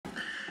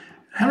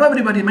Hello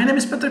everybody, my name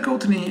is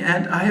Korchnoi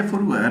and I have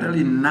for you a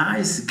really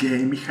nice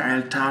game,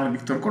 Mikhail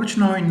Victor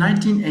Korchnoi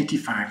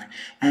 1985.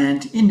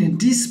 And in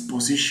this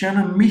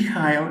position,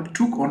 Mikhail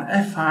took on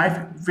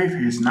f5 with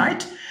his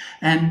knight,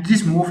 and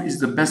this move is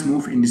the best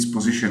move in this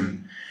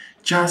position.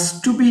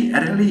 Just to be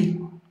really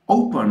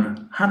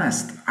open,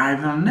 honest, I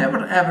will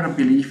never ever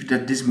believe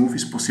that this move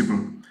is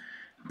possible.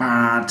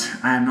 But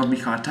I am not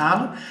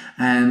Mikhail,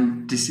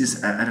 and this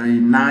is a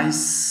really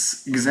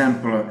nice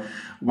example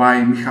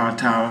why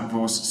Mikhail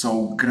was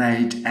so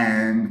great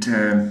and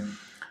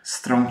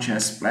strong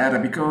chess player,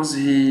 because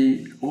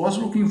he was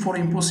looking for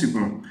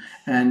impossible,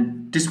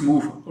 and this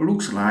move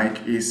looks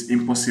like is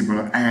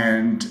impossible,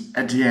 and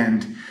at the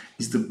end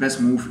is the best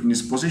move in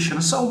this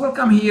position. So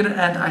welcome here,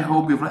 and I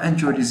hope you will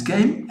enjoy this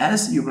game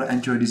as you will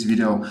enjoy this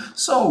video.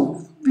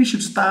 So we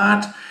should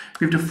start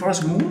with the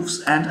first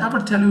moves, and I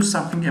will tell you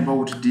something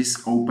about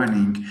this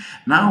opening.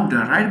 Now the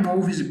right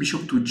move is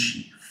bishop to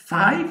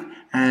g5,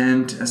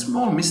 and a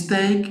small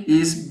mistake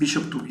is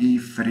bishop to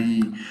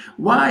e3.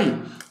 Why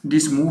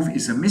this move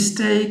is a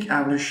mistake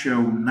I will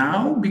show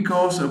now,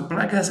 because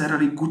black has a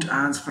really good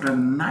answer for a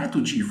knight to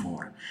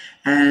g4,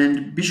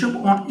 and bishop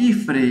on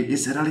e3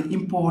 is a really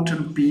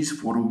important piece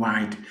for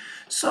white,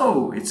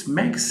 so it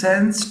makes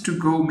sense to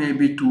go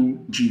maybe to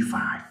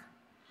g5.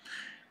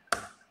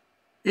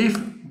 If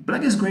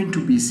black is going to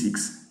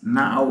b6,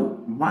 now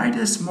white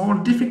has more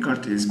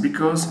difficulties,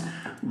 because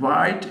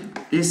white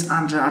is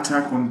under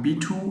attack on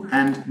b2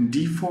 and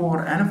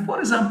d4, and for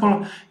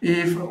example,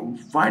 if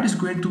white is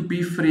going to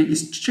b3,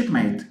 is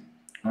checkmate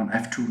on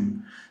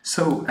f2.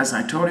 So as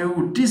I told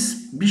you,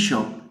 this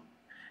bishop,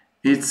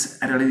 it's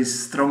a really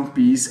strong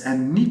piece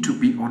and need to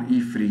be on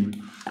e3.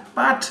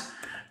 But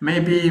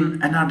maybe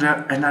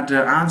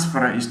another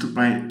answer is to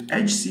play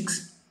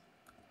h6,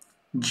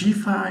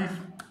 g5,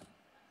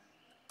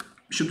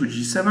 bishop to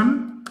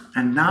g7,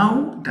 and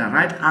now the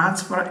right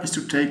answer is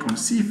to take on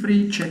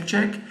c3,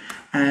 check,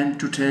 and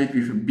to take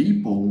with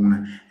b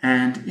pawn.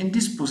 And in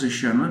this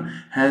position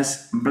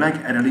has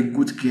black a really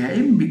good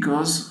game,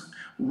 because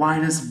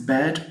white has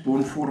bad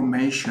pawn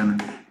formation.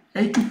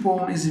 a2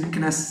 pawn is a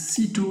weakness,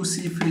 c2,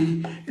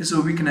 c3 is a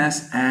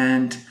weakness,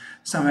 and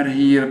somewhere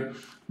here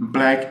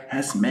black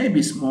has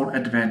maybe small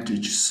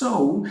advantage.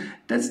 So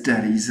that's the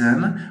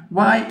reason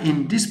why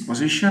in this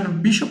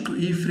position bishop to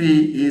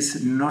e3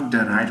 is not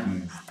the right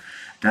move.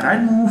 The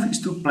right move is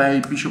to play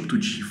bishop to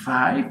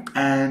g5,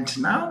 and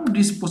now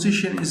this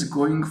position is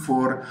going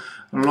for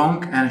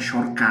long and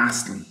short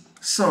castle.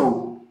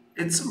 So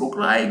it's look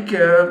like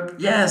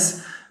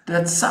yes,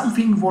 that's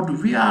something what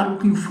we are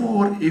looking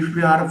for if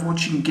we are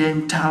watching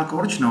game Tal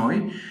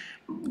Korchnoi.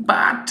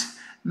 But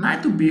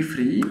knight to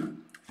b3,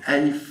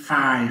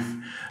 a5.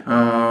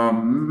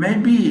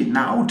 Maybe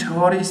now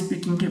theory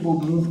speaking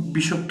about move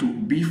bishop to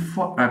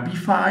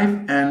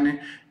b5 and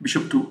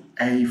bishop to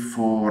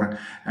a4.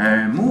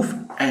 Move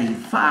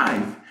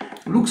a5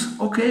 looks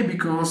okay,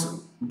 because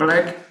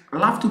black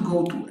love to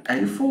go to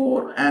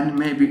a4 and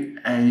maybe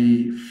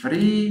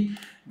a3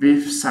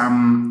 with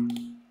some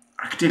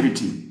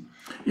activity.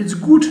 It's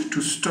good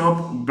to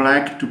stop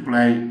black to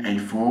play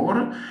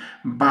a4,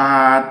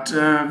 but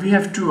we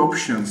have two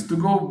options: to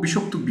go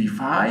bishop to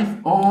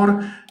b5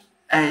 or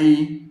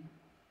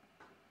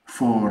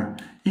a4.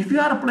 If we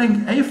are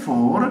playing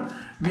a4,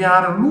 we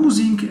are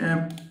losing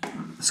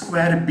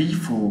square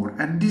b4,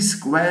 and this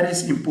square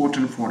is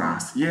important for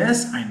us.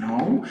 Yes, I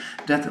know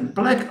that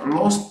black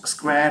lost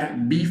square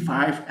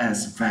b5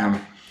 as well.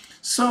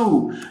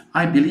 So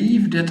I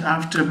believe that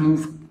after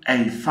move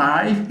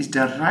a5 is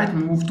the right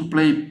move to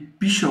play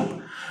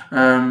bishop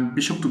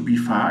to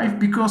b5,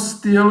 because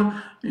still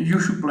you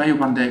should play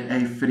one day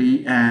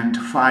a3 and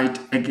fight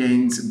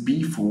against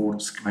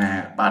b4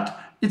 square. But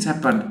it's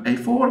happened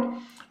a4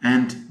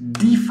 and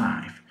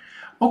d5.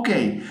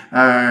 Okay,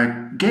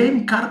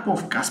 game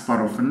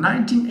Karpov-Kasparov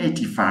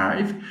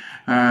 1985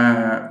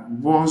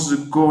 was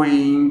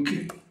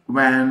going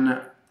when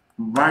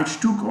white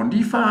took on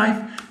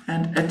d5,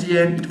 and at the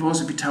end it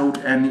was without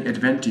any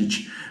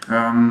advantage.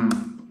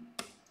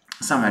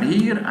 Somewhere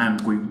here I'm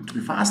going to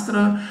be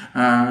faster.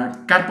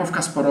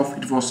 Karpov-Kasparov,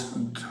 it was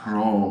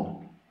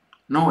draw,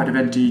 no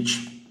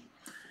advantage.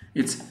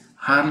 It's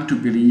hard to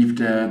believe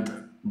that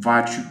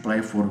white should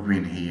play for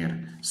win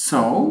here.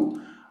 So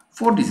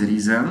for this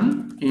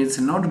reason, it's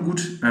not a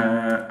good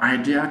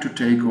idea to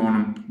take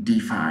on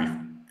d5.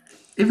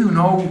 If you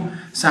know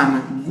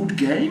some good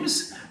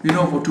games, you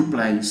know what to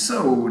play.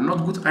 So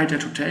not good idea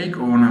to take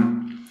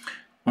on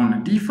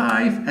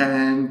d5,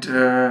 and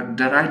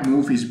the right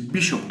move is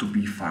bishop to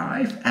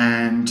b5,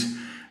 and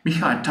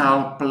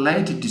Mikhail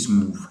played this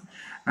move.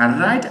 A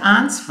right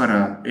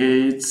answer,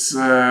 it's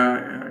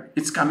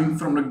coming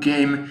from the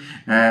game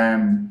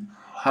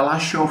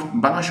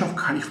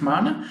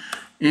Balashov-Khalifman.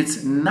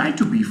 It's knight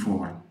to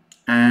b4,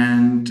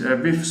 and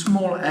with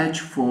small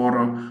edge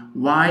for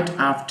white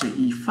after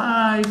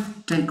e5,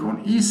 take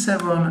on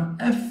e7,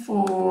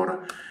 f4,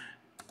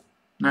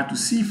 knight to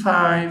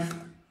c5,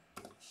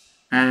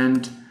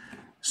 and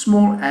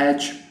small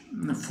edge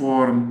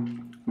for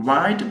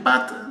white,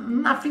 but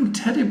nothing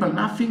terrible,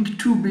 nothing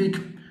too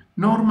big.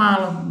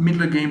 Normal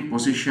middle game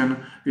position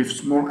with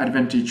small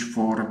advantage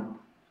for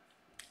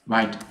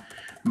white.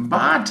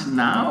 But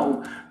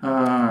now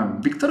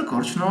Viktor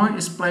Korchnoi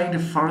is playing the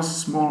first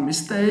small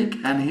mistake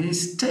and he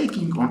is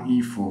taking on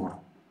e4.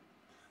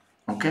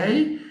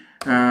 Okay,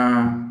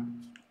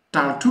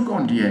 Tal took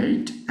on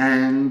d8,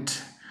 and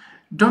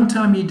don't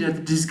tell me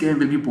that this game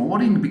will be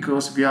boring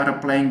because we are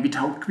playing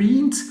without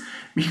queens.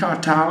 Mikhail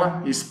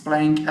Tal is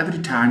playing every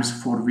time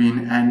for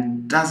win,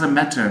 and doesn't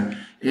matter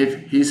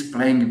if he's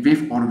playing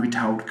with or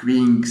without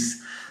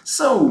queens.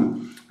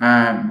 So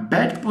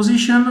bad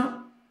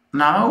position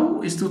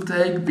now is to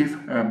take with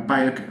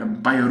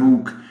by a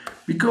rook,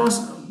 because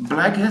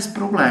black has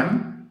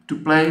problem to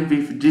play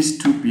with these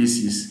two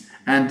pieces,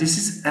 and this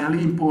is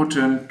really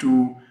important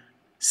to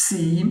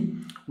see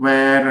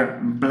where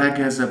black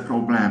has a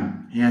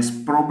problem. He has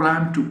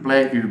problem to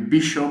play with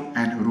bishop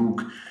and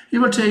rook. He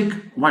will take,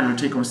 white will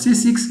take on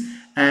c6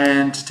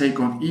 and take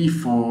on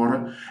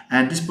e4,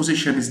 and this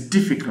position is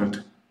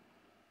difficult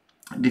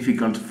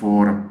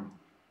for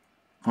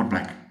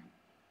black.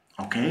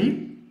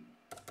 Okay,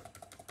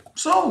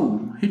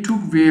 so he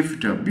took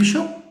with the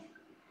bishop,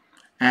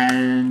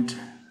 and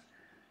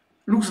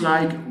looks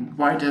like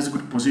white has a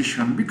good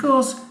position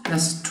because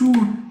has two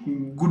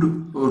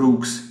good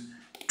rooks,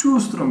 two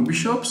strong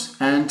bishops,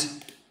 and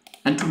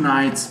two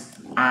knights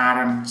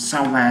are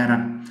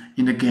somewhere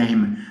in the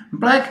game.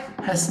 Black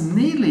has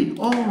nearly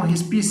all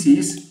his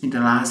pieces in the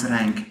last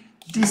rank.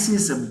 This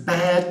is a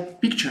bad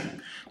picture.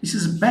 This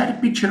is a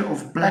bad picture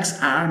of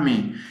black's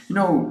army. You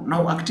know,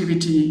 no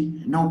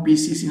activity, no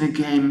pieces in the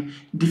game,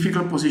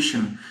 difficult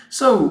position.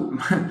 So,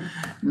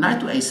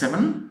 knight to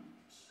a7,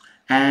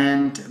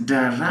 and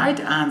the right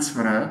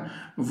answer,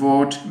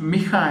 what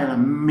Mikhail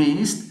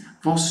missed,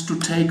 was to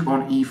take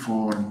on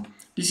e4.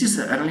 This is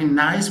a really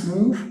nice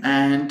move,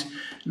 and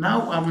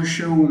now I will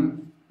show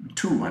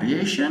two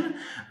variations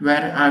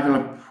where I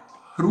will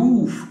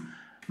prove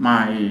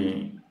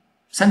my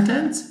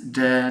sentence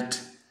that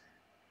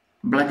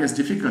black has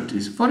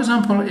difficulties. For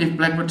example, if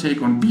black will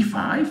take on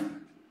b5,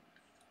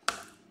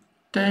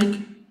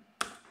 take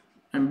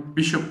and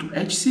bishop to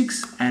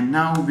h6, and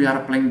now we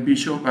are playing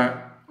bishop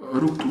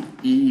rook to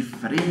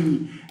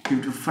e3,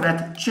 give the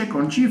threat check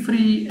on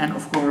g3, and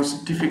of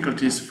course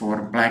difficulties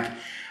for black.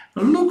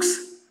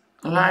 Looks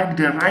like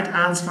the right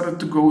answer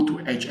to go to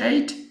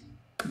h8,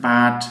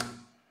 but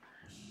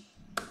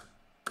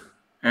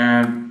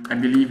I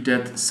believe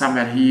that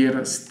somewhere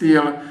here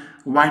still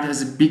white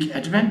has a big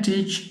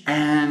advantage.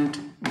 And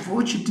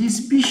watch this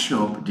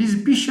bishop. This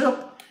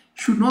bishop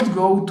should not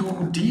go to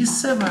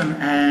d7,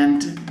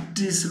 and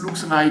this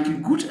looks like a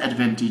good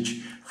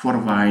advantage for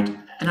white.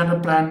 Another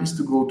plan is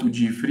to go to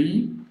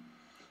g3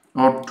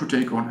 or to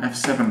take on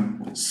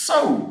f7.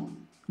 So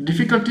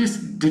difficulties,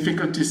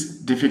 difficulties,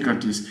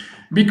 difficulties,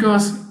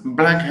 because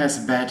black has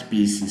bad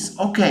pieces.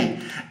 Okay,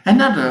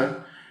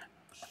 another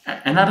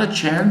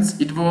chance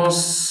it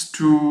was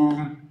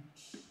to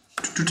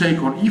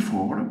take on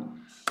e4,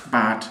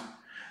 but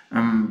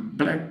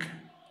black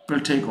will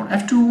take on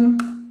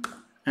f2,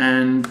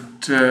 and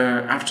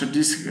after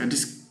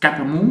this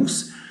couple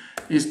moves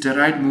is the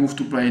right move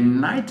to play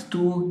knight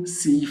to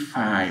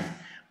c5.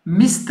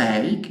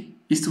 Mistake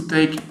is to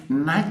take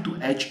knight to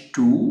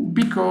h2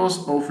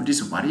 because of this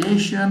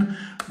variation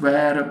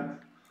where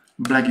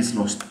black is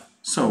lost.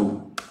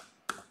 So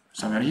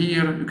somewhere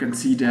here you can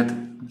see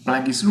that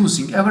black is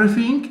losing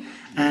everything.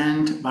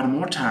 And one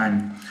more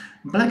time,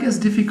 black has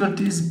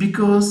difficulties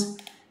because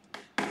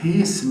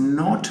he is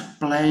not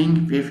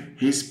playing with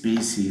his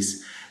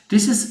pieces.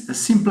 This is a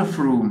simple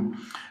rule.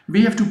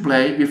 We have to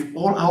play with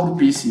all our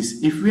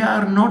pieces. If we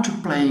are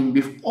not playing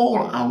with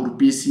all our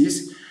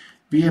pieces,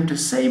 we have the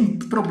same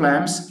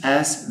problems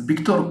as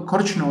Viktor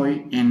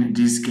Korchnoi in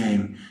this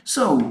game.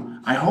 So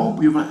I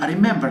hope you will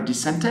remember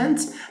this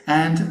sentence,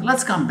 and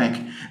let's come back.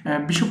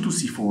 Bishop to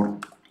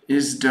c4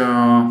 is the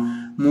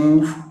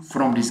move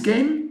from this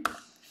game.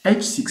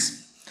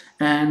 h6,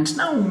 and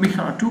now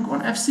Mikhail took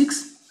on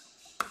f6.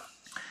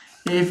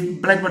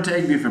 If black will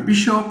take with a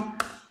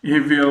bishop, he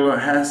will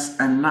has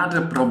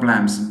another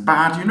problems,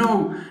 but you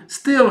know,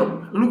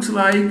 still looks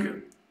like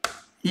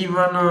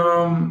even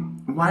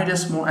white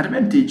has more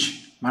advantage.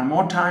 One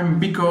more time,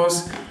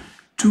 because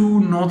two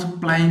not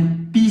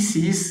playing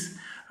pieces,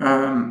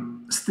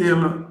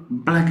 still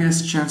black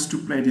has chance to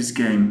play this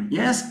game.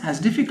 Yes, has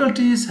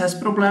difficulties, has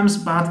problems,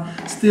 but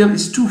still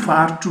it's too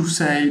far to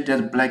say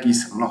that black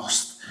is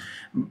lost.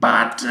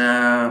 But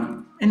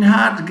in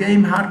hard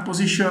game, hard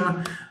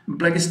position,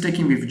 black is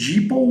taking with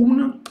g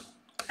pawn,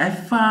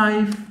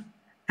 f5,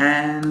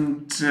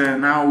 and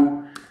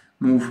now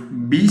move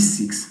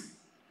b6.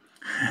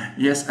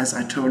 Yes, as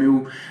I told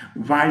you,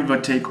 white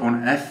will take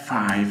on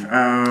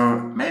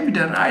f5. Maybe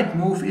the right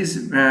move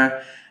is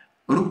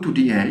rook to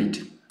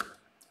d8.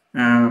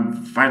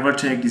 White will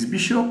take this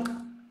bishop,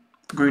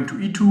 going to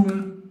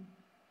e2,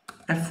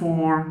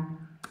 f4,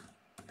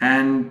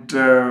 and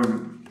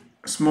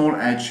small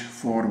edge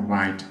for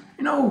white.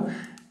 You know,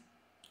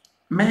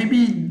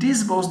 maybe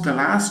this was the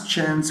last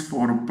chance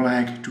for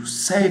black to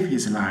save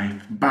his life,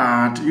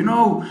 but you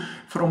know,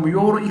 from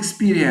your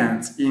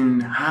experience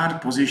in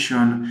hard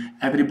position,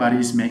 everybody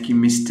is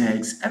making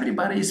mistakes,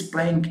 everybody is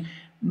playing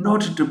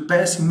not the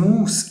best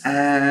moves,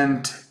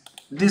 and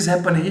this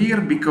happened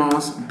here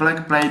because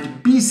black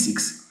played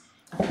b6,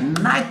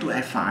 knight to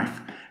f5,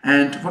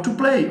 and what to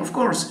play? Of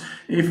course,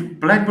 if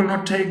black will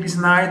not take this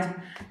knight,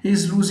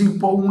 he's losing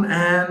pawn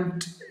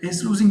and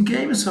he's losing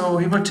game, so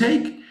he will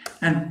take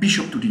and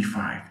bishop to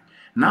d5.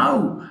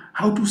 Now,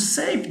 how to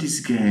save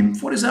this game?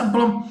 For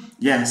example,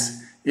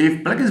 yes,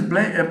 if black is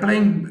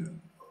playing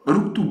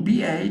rook to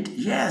b8,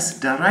 yes,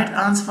 the right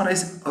answer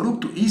is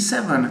rook to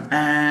e7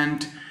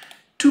 and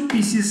two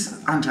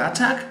pieces under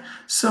attack.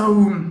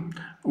 So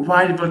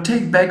white will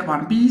take back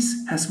one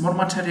piece, has more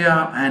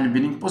material and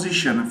winning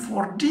position.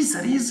 For this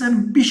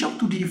reason, bishop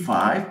to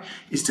d5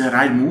 is the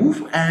right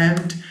move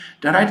and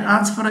the right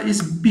answer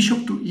is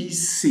bishop to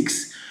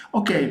e6.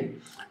 Okay,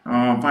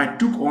 white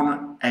took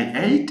on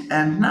a8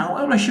 and now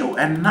I will show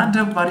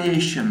another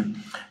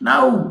variation.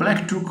 Now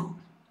black took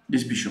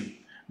this bishop,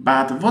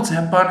 but what's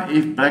happened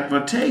if black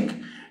will take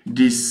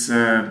this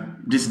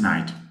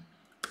knight?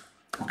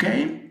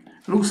 Okay,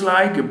 looks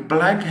like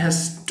black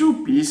has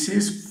two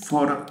pieces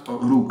for a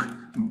rook,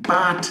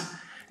 but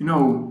you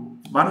know,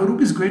 one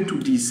rook is going to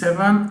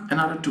d7,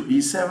 another to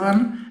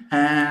e7,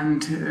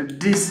 and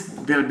this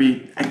will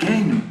be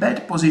again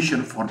bad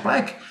position for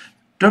black.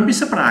 Don't be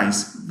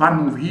surprised.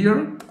 One move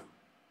here.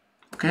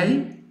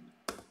 Okay.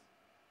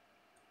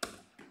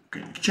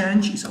 Okay,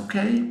 exchange is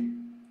okay.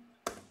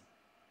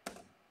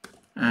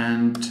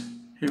 And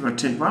he will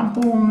take one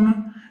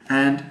pawn.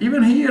 And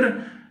even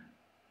here,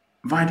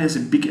 white has a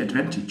big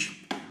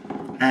advantage.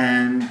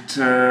 And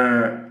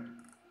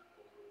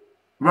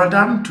well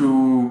done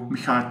to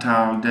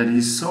Mikhail that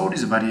he saw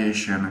this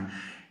variation.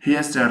 He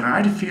has the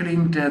right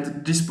feeling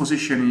that this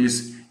position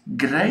is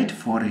great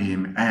for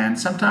him. And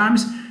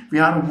sometimes we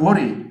are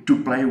worried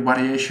to play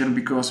variation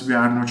because we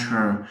are not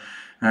sure.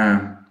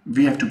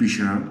 We have to be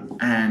sure,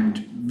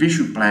 and we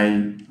should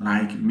play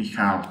like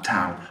Mikhail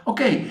Tal.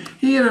 Okay,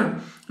 here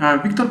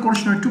Viktor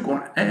Korchnoi took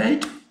on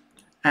a8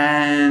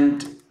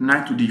 and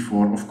knight to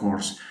d4, of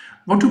course.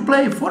 What to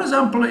play? For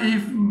example,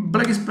 if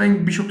black is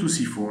playing bishop to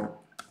c4,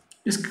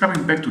 is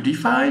coming back to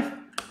d5,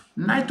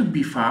 knight to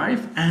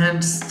b5,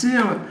 and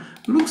still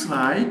looks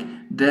like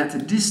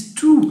that these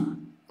two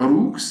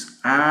rooks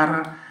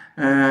are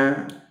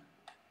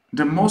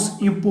the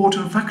most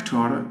important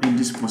factor in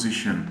this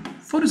position.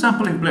 For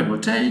example, if black will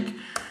take,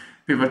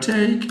 we will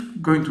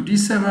take, going to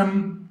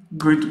d7,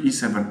 going to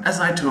e7. As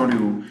I told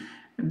you,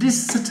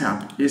 this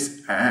setup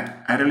is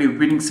a really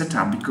winning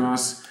setup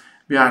because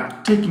we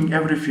are taking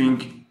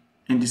everything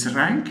in this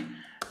rank.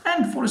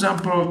 And for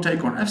example,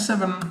 take on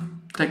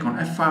f7, take on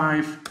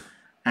f5,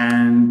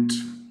 and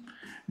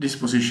this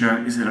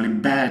position is really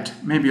bad,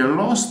 maybe a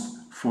loss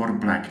for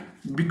black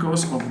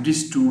because of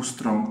these two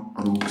strong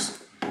rooks.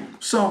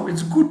 So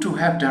it's good to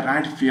have the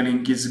right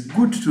feeling, it's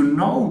good to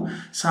know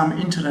some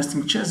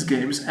interesting chess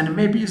games, and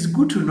maybe it's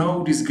good to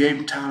know this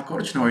game Tal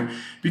Korchnoi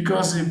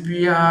because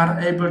we are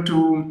able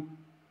to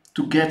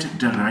get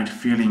the right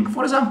feeling.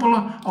 For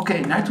example,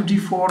 okay, knight to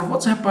d4,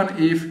 what's happened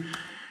if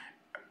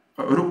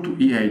rook to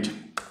e8?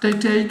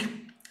 Take,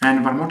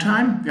 and one more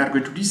time, we are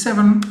going to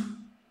d7,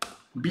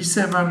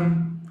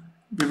 b7,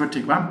 we will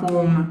take one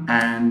pawn,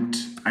 and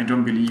I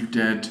don't believe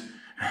that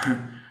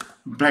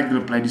black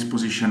will play this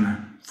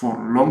position for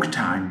a long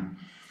time.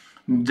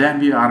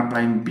 Then we are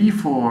playing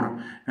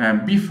b4,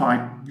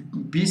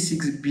 b5,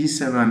 b6,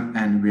 b7,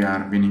 and we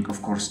are winning,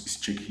 of course, is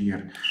check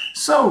here.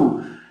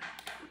 So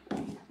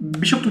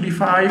bishop to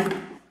d5,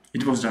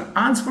 it was the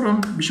answer,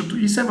 bishop to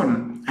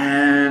e7,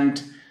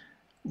 and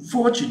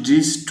watch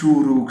these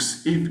two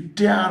rooks. If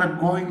they are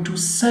going to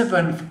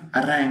 7th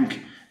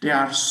rank, they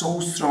are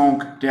so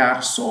strong, they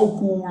are so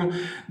cool,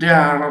 they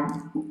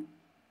are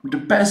the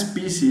best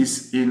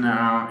pieces in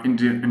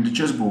the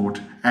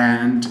chessboard.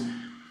 And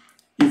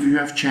if you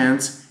have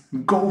chance,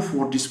 go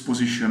for this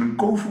position,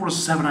 go for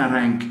 7th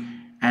rank,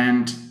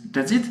 and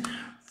that's it.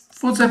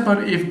 For example,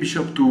 if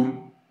bishop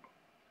to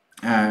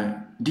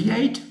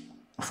d8,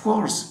 of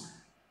course,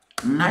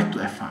 knight to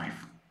f5,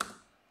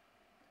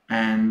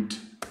 and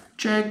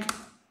check,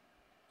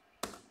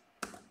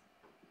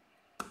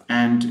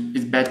 and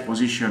it's bad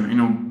position, you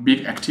know,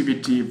 big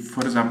activity.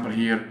 For example,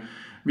 here,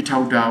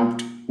 without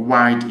doubt,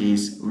 white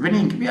is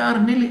winning. We are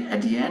nearly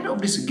at the end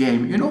of this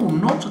game, you know,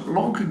 not a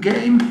long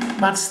game,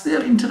 but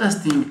still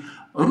interesting.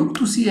 Rook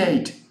to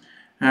c8,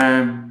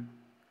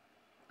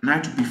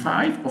 knight to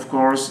b5, of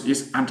course,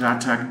 is under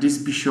attack, this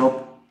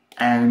bishop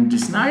and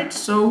this knight.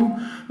 So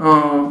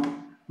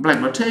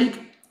black will take,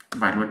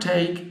 white will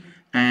take,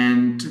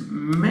 and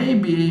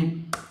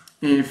maybe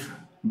if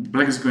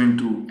black is going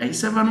to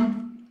a7,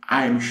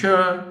 I am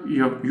sure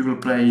you will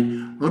play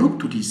rook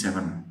to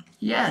d7.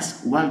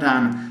 Yes, well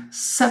done.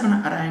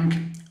 7th rank,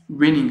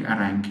 winning a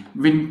rank.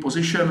 Winning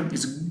position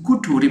is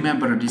good to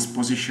remember this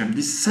position,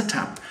 this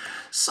setup.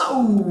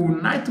 So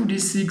knight to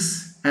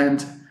d6,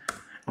 and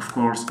of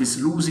course this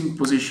losing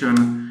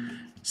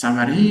position.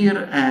 somewhere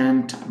here,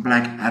 and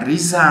black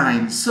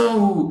resign.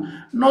 So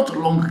not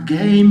long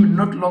game,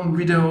 not long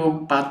video,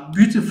 but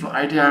beautiful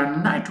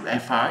idea, knight to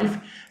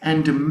f5.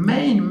 And the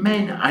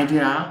main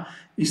idea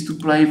is to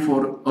play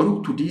for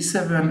rook to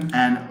d7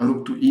 and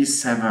rook to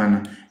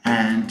e7.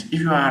 And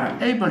if you are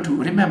able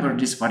to remember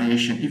this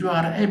variation, if you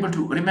are able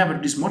to remember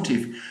this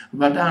motif,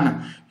 well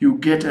done. You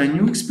get a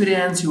new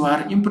experience, you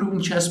are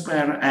improving chess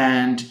player,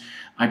 and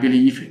I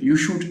believe you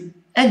should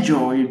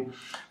enjoy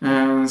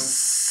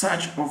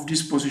such of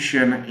this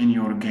position in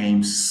your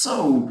games.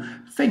 So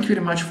thank you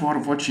very much for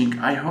watching.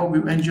 I hope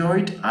you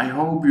enjoyed. I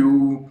hope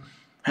you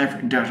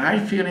have the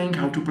right feeling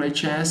how to play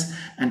chess,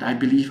 and I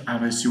believe I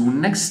will see you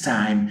next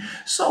time.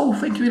 So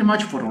thank you very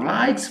much for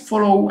likes,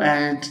 follow,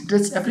 and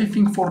that's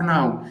everything for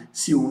now.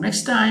 See you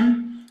next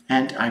time,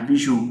 and I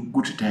wish you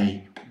good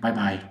day. Bye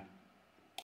bye.